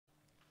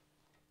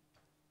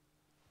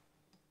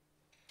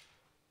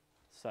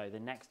So the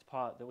next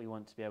part that we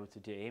want to be able to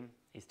do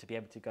is to be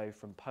able to go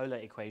from polar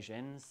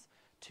equations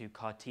to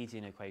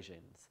Cartesian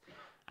equations.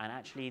 And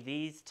actually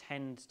these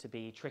tend to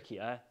be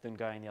trickier than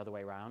going the other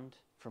way around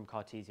from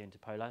Cartesian to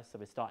polar. So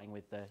we're starting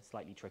with the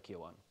slightly trickier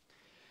one.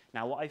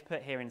 Now what I've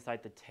put here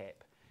inside the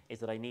tip is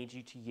that I need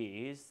you to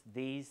use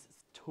these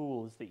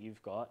tools that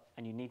you've got,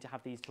 and you need to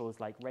have these tools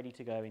like ready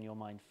to go in your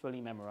mind,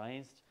 fully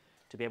memorized,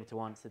 to be able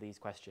to answer these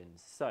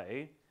questions.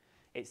 So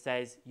it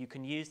says you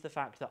can use the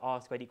fact that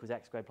r squared equals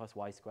x squared plus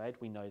y squared.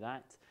 We know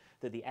that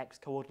the x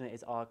coordinate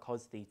is r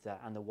cos theta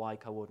and the y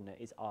coordinate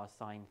is r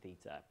sine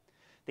theta.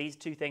 These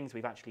two things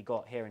we've actually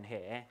got here and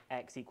here,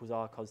 x equals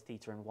r cos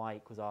theta and y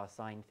equals r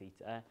sine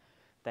theta.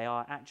 They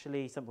are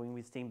actually something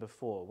we've seen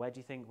before. Where do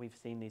you think we've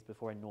seen these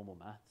before in normal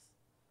maths?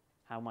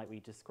 How might we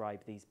describe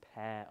these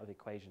pair of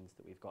equations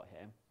that we've got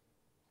here?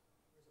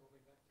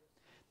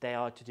 They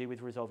are to do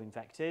with resolving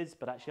vectors,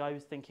 but actually I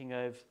was thinking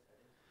of,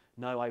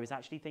 no, I was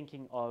actually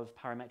thinking of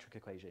parametric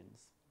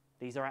equations.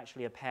 These are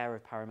actually a pair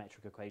of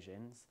parametric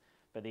equations,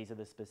 but these are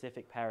the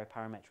specific pair of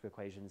parametric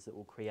equations that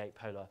will create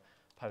polar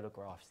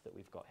graphs that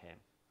we've got here.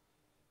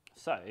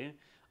 So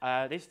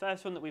this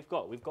first one that we've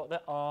got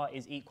that r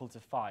is equal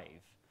to 5.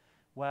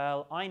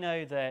 Well, I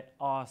know that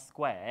r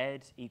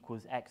squared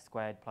equals x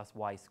squared plus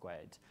y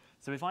squared.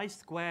 So if I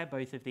square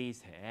both of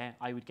these here,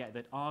 I would get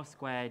that r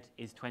squared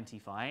is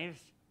 25.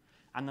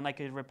 And then I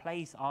could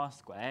replace r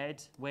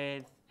squared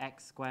with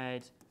x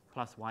squared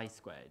plus y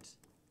squared.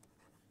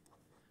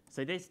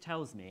 So this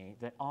tells me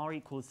that r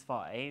equals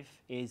 5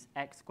 is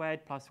x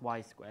squared plus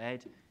y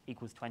squared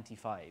equals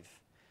 25.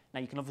 Now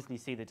you can obviously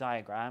see the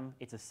diagram.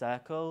 It's a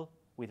circle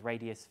with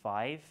radius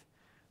 5.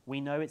 We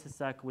know it's a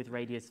circle with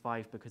radius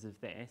 5 because of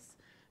this.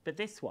 But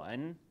this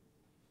one,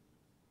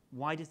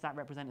 why does that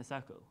represent a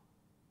circle?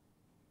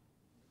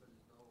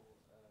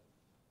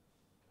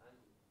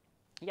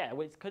 Yeah,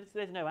 well, it's because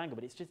there's no angle,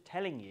 but it's just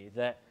telling you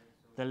that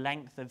the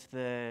length of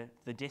the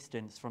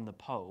distance from the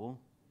pole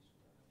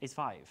is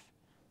 5.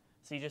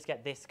 So you just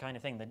get this kind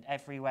of thing, that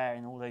everywhere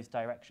in all those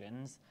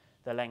directions,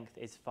 the length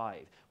is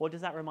 5. What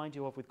does that remind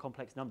you of with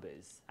complex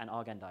numbers and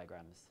Argand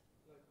diagrams?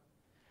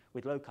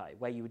 With loci,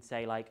 where you would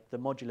say, like, the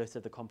modulus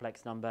of the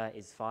complex number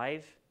is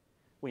 5.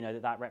 We know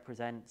that that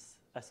represents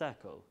a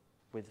circle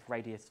with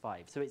radius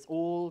 5. So it's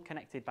all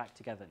connected back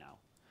together now.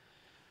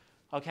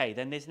 OK,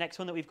 then this next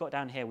one that we've got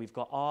down here, we've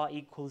got r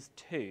equals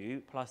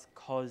 2 plus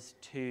cos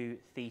 2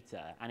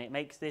 theta. And it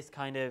makes this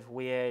kind of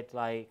weird,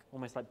 like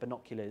almost like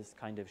binoculars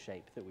kind of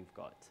shape that we've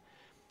got.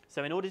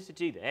 So in order to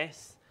do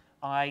this,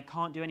 I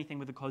can't do anything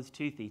with the cos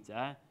 2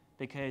 theta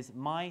because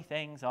my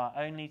things are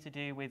only to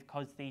do with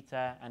cos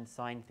theta and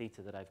sine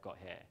theta that I've got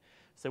here.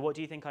 So what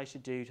do you think I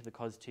should do to the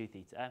cos 2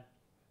 theta?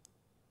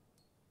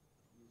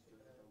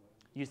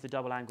 Use the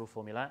double angle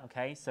formula.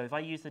 OK, so if I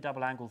use the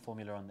double angle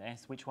formula on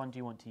this, which one do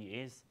you want to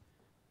use?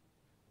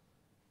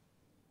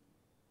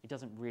 It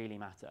doesn't really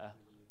matter.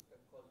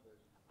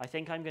 I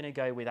think I'm going to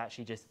go with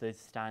actually just the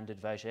standard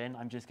version.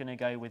 I'm just going to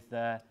go with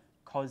the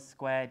cos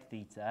squared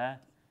theta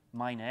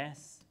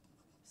minus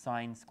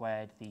sine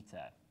squared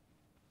theta.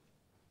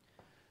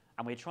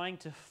 And we're trying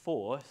to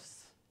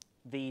force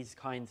these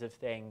kinds of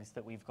things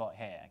that we've got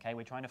here. Okay,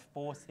 we're trying to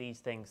force these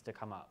things to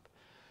come up.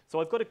 So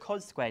I've got a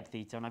cos squared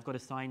theta and I've got a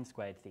sine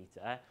squared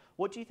theta.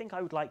 What do you think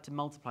I would like to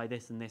multiply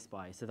this and this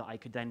by so that I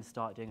could then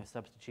start doing a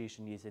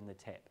substitution using the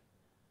tip?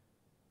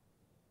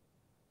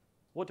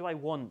 What do I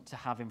want to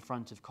have in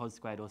front of cos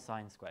squared or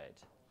sine squared?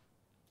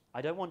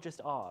 I don't want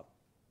just r.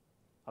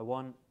 I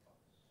want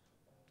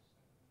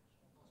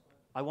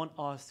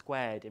r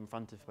squared in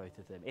front of both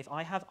of them. If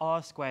I have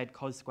r squared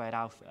cos squared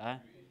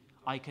alpha,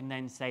 I can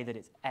then say that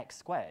it's x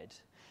squared.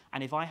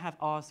 And if I have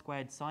r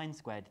squared sine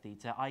squared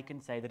theta, I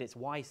can say that it's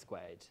y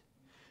squared.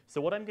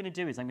 So what I'm going to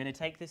do is I'm going to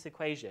take this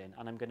equation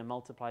and I'm going to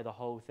multiply the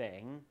whole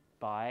thing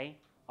by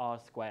r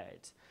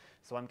squared.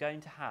 So I'm going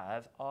to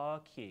have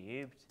r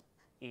cubed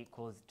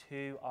equals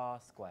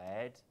 2r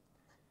squared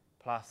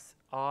plus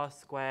r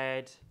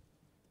squared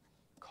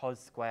cos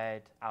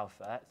squared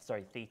alpha,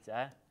 sorry,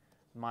 theta,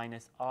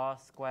 minus r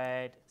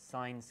squared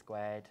sine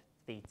squared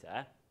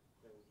theta.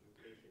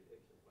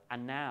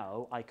 And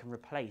now I can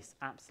replace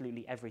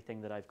absolutely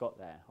everything that I've got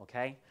there,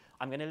 OK?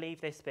 I'm going to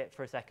leave this bit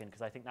for a second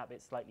because I think that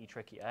bit's slightly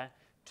trickier.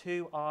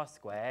 2r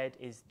squared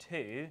is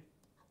 2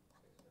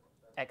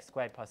 x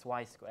squared plus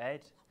y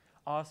squared.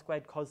 R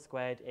squared cos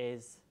squared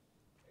is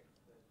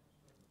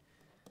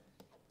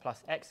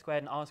plus x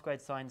squared, and r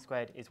squared sine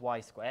squared is y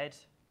squared.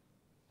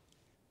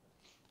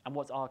 And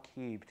what's r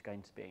cubed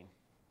going to be?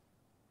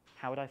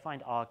 How would I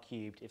find r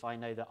cubed if I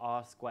know that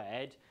r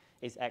squared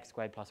is x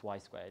squared plus y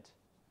squared?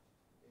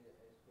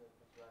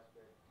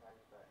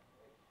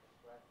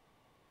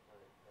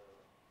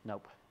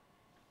 Nope.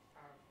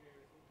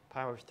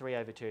 Power of 3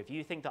 over 2. If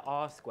you think that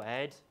r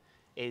squared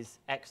is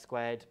x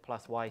squared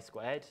plus y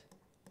squared,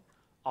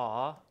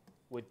 r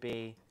would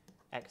be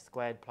x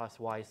squared plus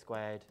y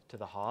squared to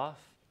the half.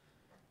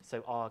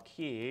 So r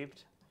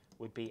cubed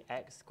would be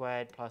x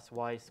squared plus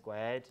y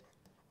squared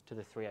to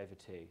the 3 over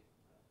 2.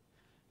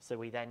 So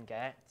we then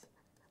get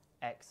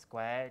x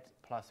squared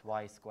plus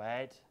y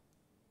squared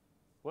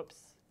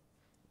whoops,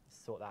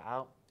 sort that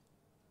out,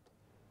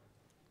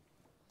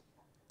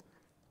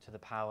 to the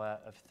power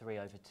of 3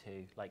 over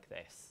 2, like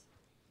this.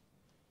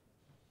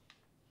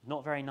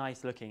 Not very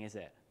nice looking, is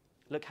it?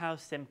 Look how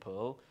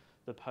simple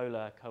the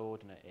polar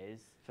coordinate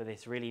is for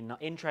this really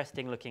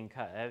interesting looking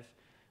curve,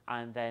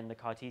 and then the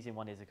Cartesian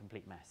one is a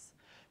complete mess.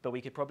 But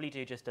we could probably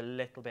do just a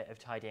little bit of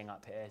tidying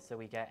up here. So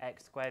we get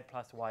x squared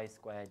plus y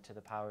squared to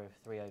the power of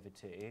 3 over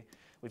 2.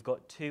 We've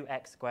got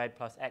 2x squared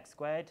plus x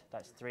squared,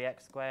 that's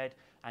 3x squared,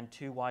 and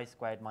 2y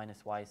squared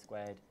minus y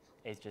squared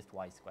is just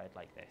y squared,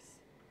 like this.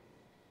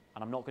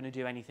 And I'm not going to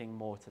do anything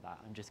more to that.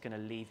 I'm just going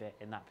to leave it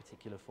in that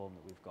particular form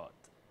that we've got.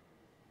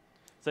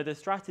 So the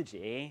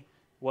strategy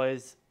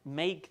was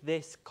make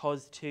this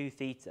cos 2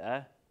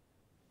 theta.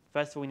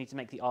 First of all, we need to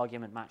make the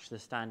argument match the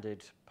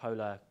standard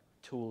polar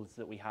tools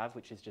that we have,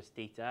 which is just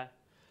theta.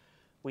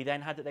 We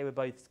then had that they were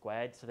both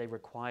squared, so they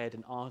required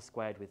an r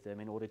squared with them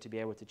in order to be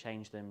able to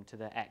change them to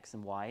the x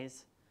and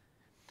y's.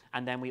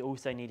 And then we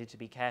also needed to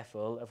be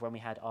careful of when we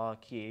had r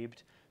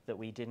cubed that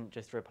we didn't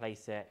just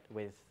replace it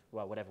with,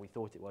 well, whatever we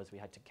thought it was. We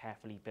had to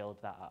carefully build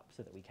that up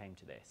so that we came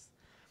to this.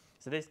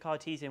 So this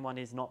Cartesian one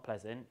is not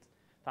pleasant.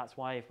 That's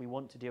why if we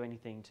want to do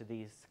anything to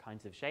these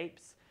kinds of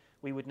shapes,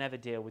 we would never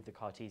deal with the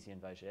Cartesian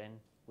version.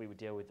 We would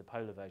deal with the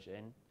polar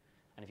version.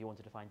 And if you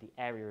wanted to find the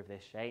area of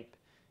this shape,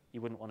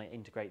 you wouldn't want to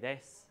integrate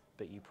this,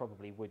 but you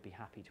probably would be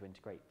happy to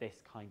integrate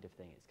this kind of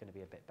thing. It's going to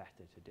be a bit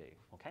better to do,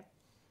 okay?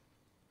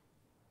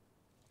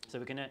 So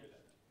we're going to,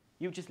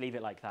 you just leave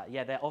it like that.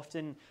 Yeah, they're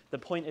often, the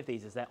point of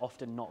these is they're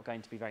often not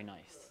going to be very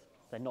nice.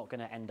 They're not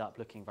going to end up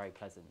looking very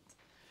pleasant.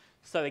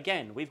 So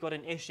again, we've got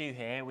an issue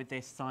here with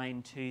this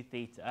sine 2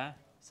 theta,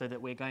 so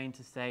that we're going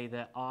to say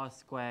that r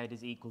squared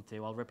is equal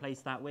to, I'll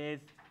replace that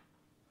with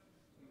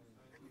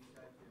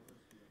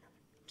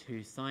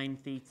 2 sine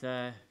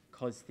theta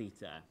cos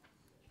theta.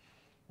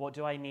 What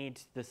do I need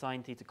the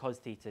sine theta cos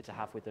theta to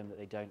have with them that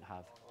they don't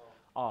have?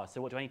 R.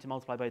 So what do I need to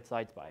multiply both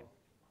sides by?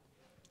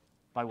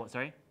 By what,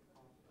 sorry?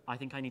 I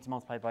think I need to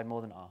multiply by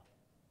more than r.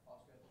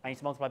 I need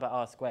to multiply by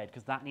r squared,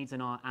 because that needs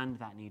an r and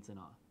that needs an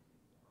r.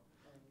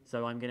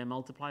 So I'm going to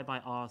multiply by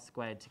r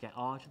squared to get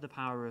r to the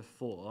power of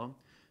 4,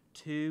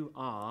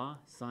 2r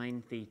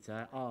sine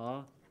theta,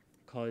 r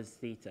cos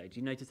theta. Do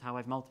you notice how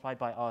I've multiplied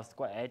by r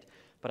squared,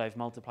 but I've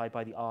multiplied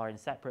by the r in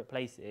separate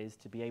places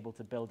to be able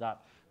to build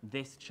up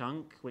this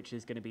chunk, which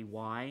is going to be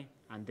y,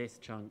 and this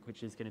chunk,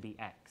 which is going to be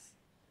x.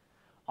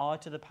 R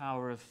to the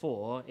power of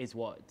 4 is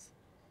what?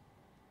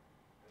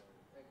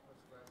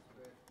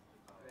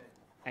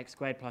 X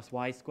squared plus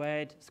y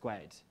squared,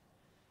 squared.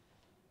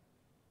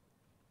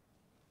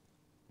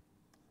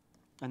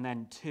 And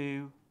then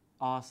 2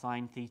 r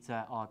sine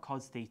theta, r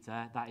cos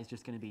theta, that is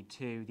just going to be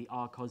 2. The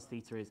r cos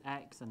theta is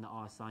x, and the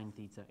r sine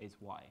theta is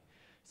y.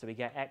 So we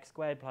get x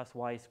squared plus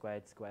y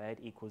squared squared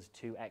equals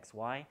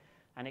 2xy.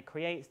 And it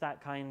creates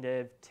that kind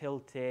of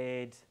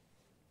tilted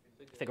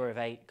figure of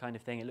 8 kind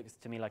of thing. It looks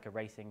to me like a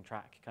racing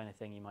track kind of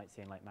thing you might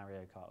see in like Mario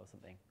Kart or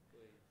something.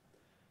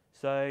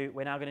 So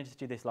we're now going to just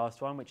do this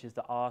last one, which is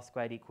the r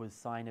squared equals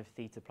sine of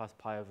theta plus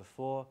pi over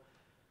 4.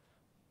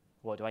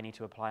 What do I need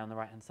to apply on the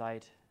right-hand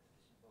side?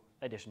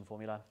 Addition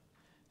formula.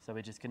 So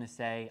we're just going to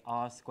say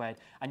r squared.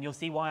 And you'll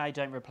see why I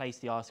don't replace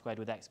the r squared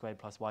with x squared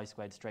plus y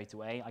squared straight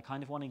away. I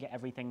kind of want to get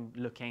everything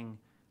looking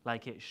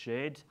like it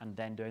should and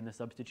then doing the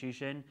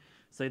substitution.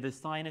 So the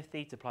sine of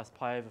theta plus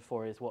pi over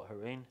 4 is what,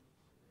 Haroon?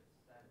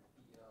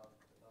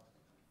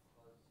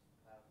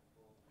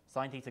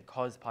 Sine theta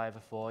cos pi over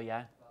 4,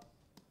 yeah?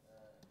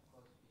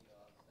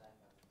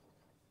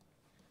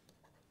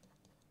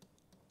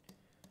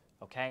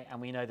 Okay,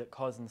 and we know that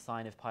cos and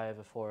sine of pi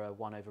over 4 are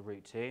 1 over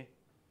root 2.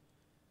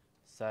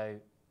 So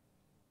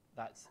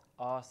that's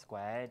r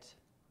squared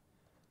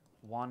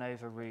 1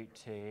 over root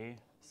 2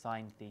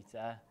 sine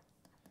theta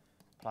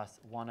plus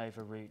 1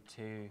 over root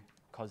 2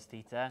 cos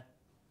theta.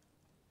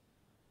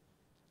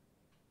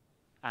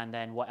 And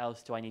then what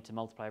else do I need to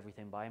multiply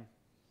everything by?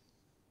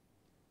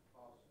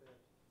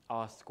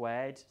 R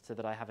squared, so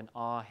that I have an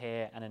r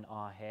here and an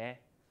r here.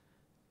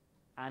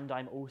 And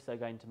I'm also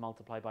going to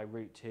multiply by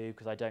root 2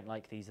 because I don't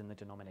like these in the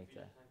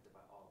denominator.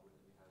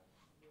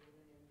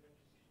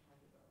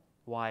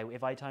 Why?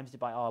 If I times it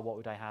by r, what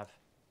would I have?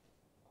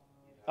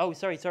 Oh,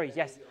 sorry,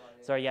 yes.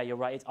 Sorry, yeah, you're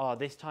right. It's r.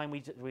 This time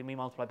we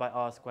multiply by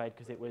r squared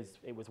because it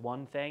was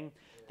one thing.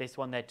 This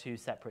one, they're two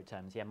separate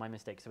terms. Yeah, my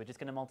mistake. So we're just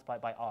going to multiply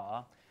by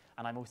r,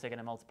 and I'm also going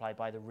to multiply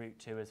by the root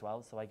 2 as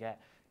well. So I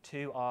get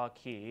 2r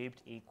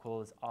cubed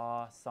equals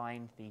r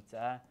sine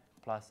theta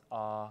plus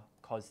r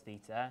cos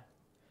theta.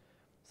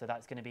 So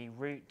that's going to be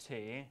root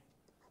 2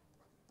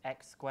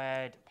 x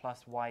squared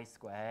plus y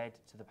squared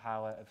to the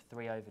power of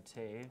 3 over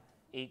 2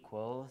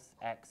 equals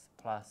x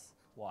plus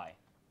y.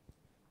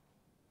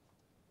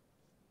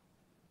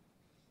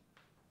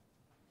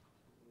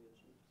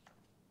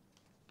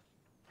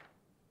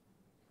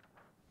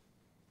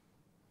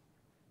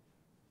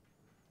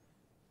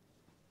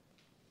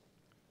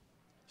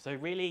 So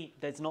really,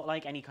 there's not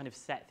like any kind of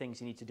set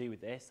things you need to do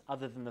with this,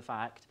 other than the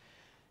fact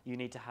you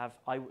need to have,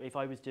 if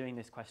I was doing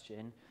this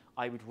question,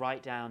 I would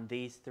write down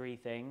these 3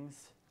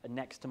 things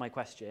next to my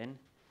question,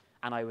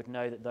 and I would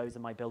know that those are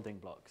my building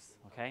blocks,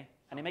 okay?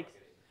 And it makes,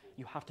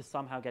 you have to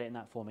somehow get it in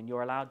that form, and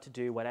you're allowed to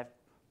do whatever,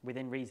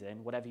 within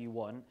reason, whatever you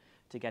want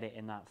to get it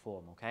in that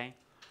form, okay?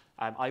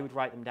 I would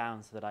write them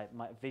down so that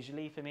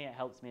visually for me, it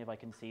helps me if I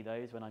can see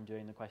those when I'm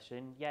doing the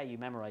question. Yeah, you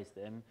memorize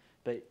them,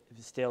 but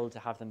still to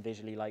have them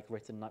visually like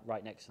written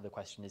right next to the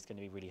question is going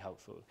to be really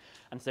helpful.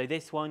 And so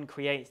this one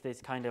creates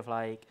this kind of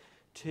like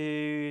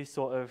two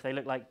sort of, they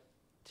look like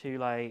two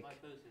like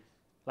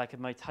a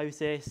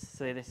mitosis.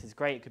 So this is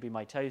great. It could be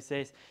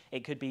mitosis.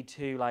 It could be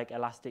two like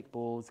elastic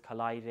balls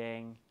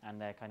colliding and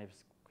they're kind of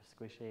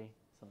squishy,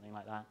 something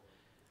like that.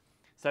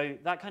 So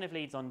that kind of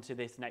leads on to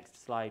this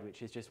next slide,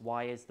 which is just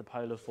why is the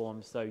polar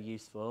form so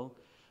useful?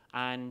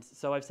 And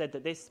so I've said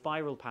that this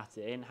spiral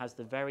pattern has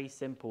the very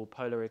simple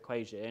polar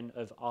equation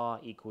of r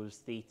equals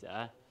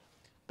theta.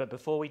 But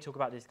before we talk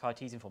about this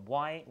Cartesian form,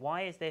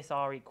 why is this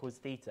r equals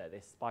theta,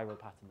 this spiral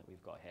pattern that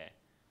we've got here?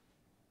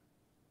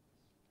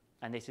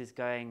 And this is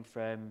going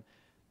from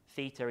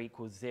theta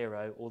equals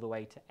 0 all the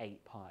way to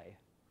 8 pi.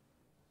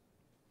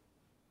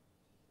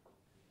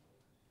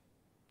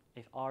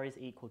 If r is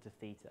equal to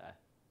theta,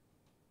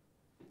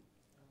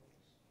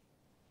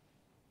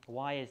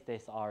 why is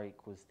this r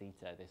equals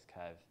theta, this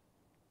curve?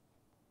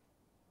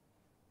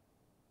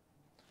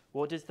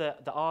 What does the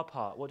r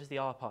part, what does the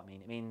r part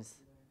mean?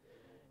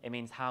 It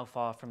means how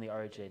far from the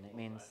origin. It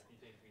means,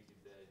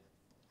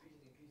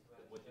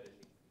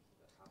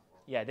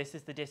 yeah, this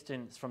is the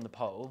distance from the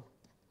pole,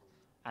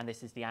 and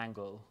this is the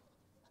angle.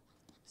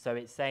 So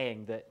it's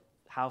saying that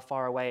how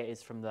far away it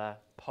is from the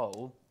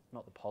pole,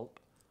 not the pulp,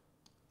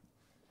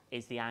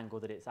 is the angle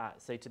that it's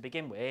at. So to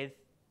begin with,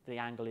 the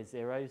angle is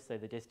 0, so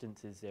the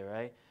distance is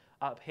 0.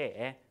 Up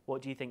here,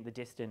 what do you think the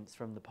distance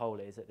from the pole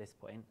is at this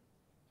point?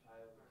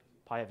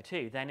 Pi over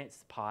 2. Then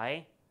it's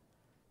pi,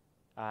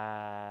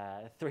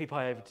 3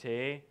 pi over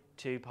 2,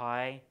 2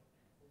 pi,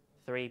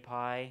 3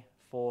 pi,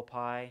 4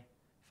 pi,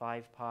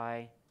 5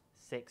 pi,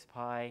 6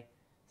 pi,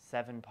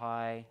 7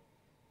 pi,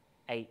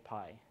 8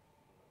 pi.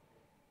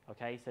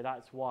 Okay, so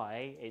that's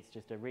why it's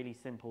just a really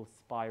simple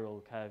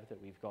spiral curve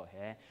that we've got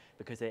here,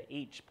 because at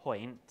each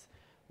point,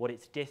 what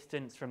its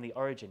distance from the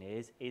origin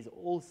is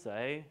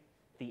also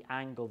the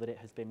angle that it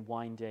has been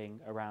winding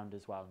around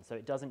as well. And so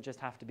it doesn't just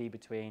have to be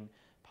between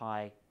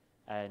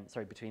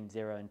between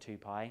 0 and 2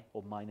 pi,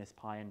 or minus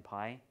pi and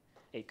pi.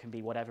 It can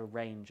be whatever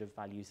range of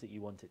values that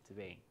you want it to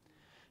be.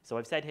 So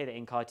I've said here that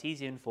in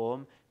Cartesian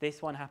form,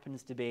 this one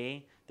happens to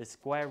be the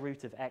square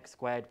root of x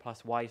squared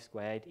plus y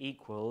squared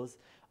equals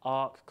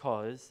arc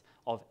cos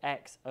of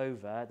x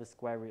over the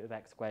square root of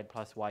x squared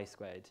plus y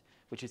squared,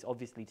 which is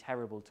obviously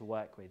terrible to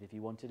work with if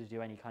you wanted to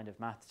do any kind of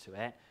math to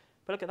it.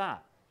 But look at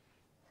that.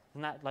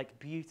 Isn't that like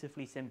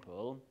beautifully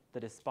simple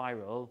that a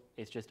spiral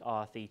is just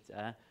r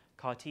theta?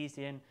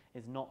 Cartesian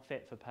is not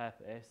fit for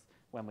purpose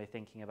when we're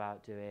thinking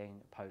about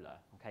doing polar.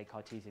 Okay,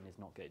 Cartesian is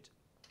not good.